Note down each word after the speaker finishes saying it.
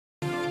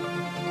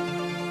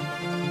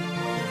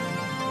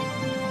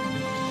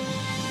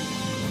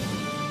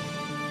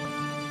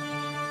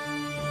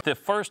The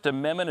First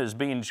Amendment is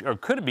being, or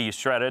could be,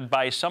 shredded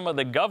by some of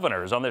the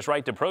governors on this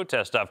right to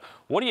protest stuff.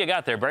 What do you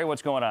got there, Barry?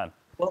 What's going on?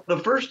 Well, the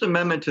First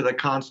Amendment to the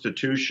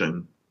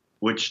Constitution,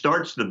 which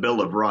starts the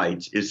Bill of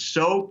Rights, is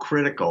so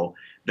critical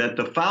that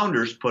the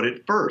founders put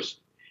it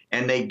first.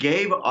 And they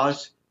gave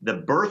us the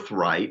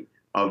birthright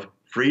of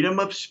freedom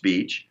of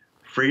speech,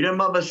 freedom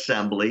of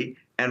assembly,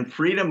 and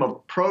freedom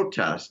of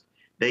protest.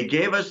 They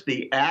gave us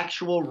the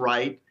actual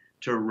right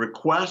to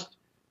request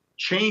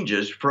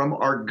changes from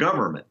our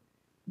government.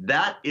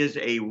 That is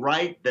a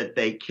right that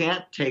they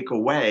can't take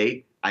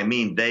away. I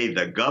mean, they,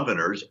 the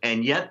governors,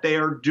 and yet they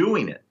are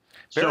doing it.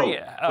 Barry,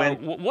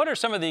 what are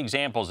some of the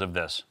examples of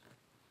this?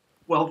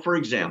 Well, for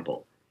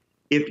example,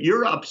 if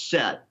you're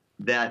upset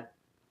that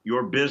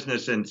your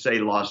business in, say,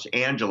 Los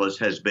Angeles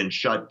has been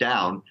shut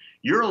down,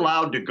 you're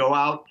allowed to go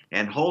out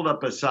and hold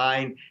up a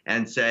sign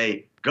and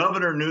say,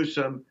 Governor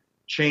Newsom,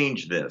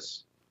 change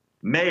this.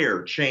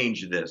 Mayor,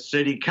 change this.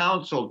 City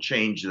Council,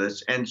 change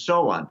this, and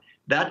so on.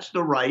 That's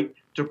the right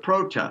to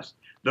protest.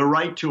 The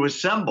right to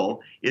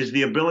assemble is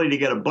the ability to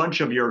get a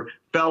bunch of your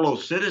fellow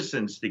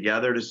citizens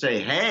together to say,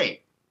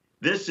 hey,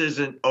 this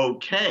isn't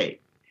okay.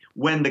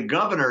 When the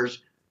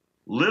governors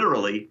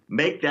literally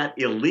make that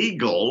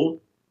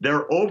illegal,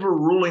 they're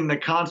overruling the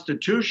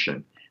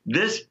Constitution.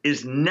 This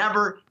has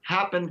never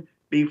happened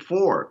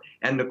before.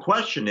 And the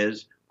question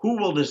is, who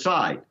will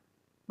decide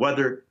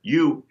whether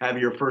you have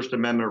your First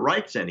Amendment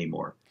rights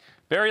anymore?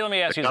 Barry, let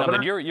me ask you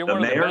something. You're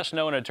one of the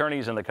best-known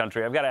attorneys in the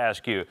country. I've got to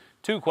ask you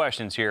two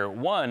questions here.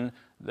 One,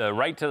 the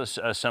right to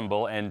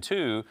assemble, and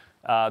two,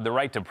 the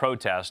right to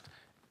protest.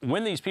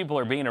 When these people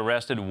are being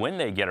arrested, when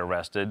they get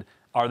arrested,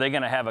 are they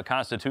going to have a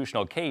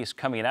constitutional case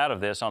coming out of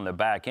this on the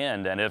back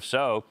end? And if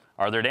so,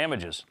 are there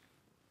damages?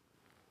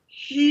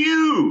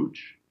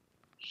 Huge,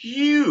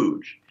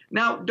 huge.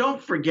 Now,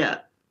 don't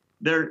forget,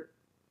 there's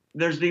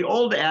the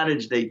old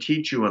adage they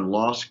teach you in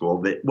law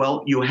school that,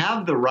 well, you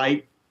have the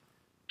right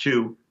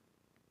to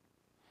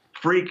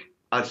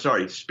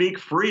speak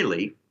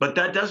freely, but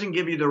that doesn't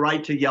give you the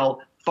right to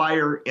yell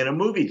fire in a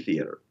movie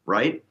theater,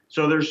 right?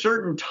 So there's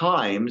certain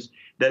times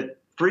that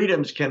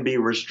freedoms can be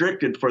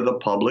restricted for the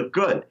public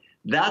good.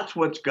 That's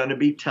what's going to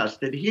be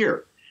tested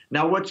here.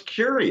 Now, what's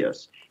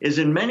curious is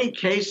in many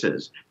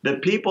cases, the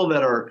people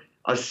that are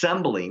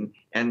assembling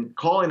and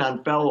calling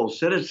on fellow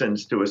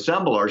citizens to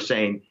assemble are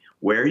saying,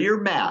 wear your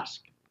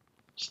mask,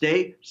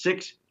 stay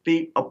 6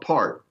 feet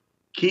apart,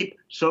 keep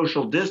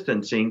social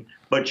distancing,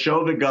 but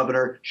show the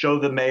governor, show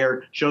the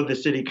mayor, show the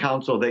city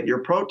council that you're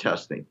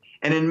protesting.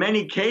 And in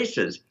many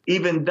cases,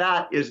 even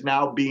that is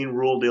now being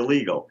ruled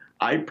illegal.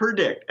 I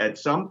predict at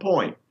some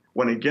point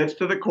when it gets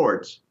to the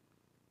courts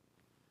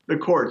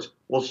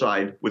will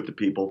side with the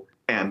people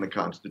and the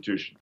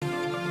Constitution.